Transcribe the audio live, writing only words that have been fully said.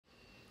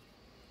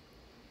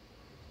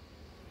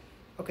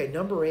Okay,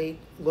 number 8,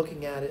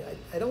 looking at it,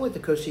 I don't like the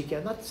cosecant.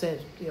 I'm not saying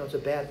it's a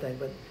bad thing,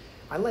 but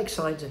I like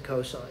sines and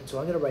cosines, so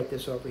I'm going to write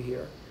this over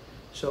here.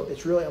 So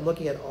it's really, I'm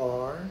looking at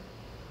r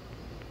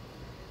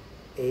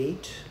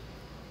 8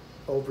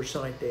 over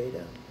sine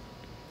theta.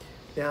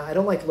 Now, I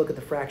don't like to look at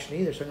the fraction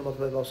either, so I'm going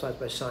to multiply both sides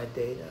by sine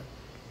theta.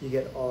 You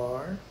get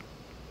r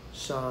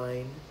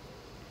sine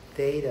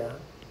theta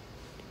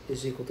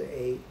is equal to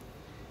 8.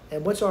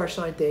 And what's r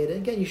sine theta?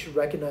 Again, you should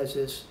recognize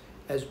this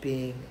as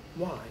being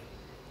y,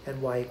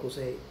 and y equals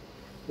 8.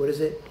 What is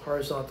it?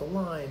 Horizontal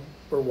line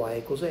where y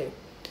equals 8.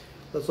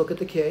 Let's look at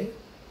the k.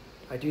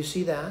 I do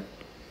see that,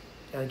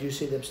 and I do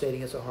see them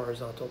stating it's a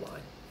horizontal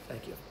line.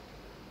 Thank you.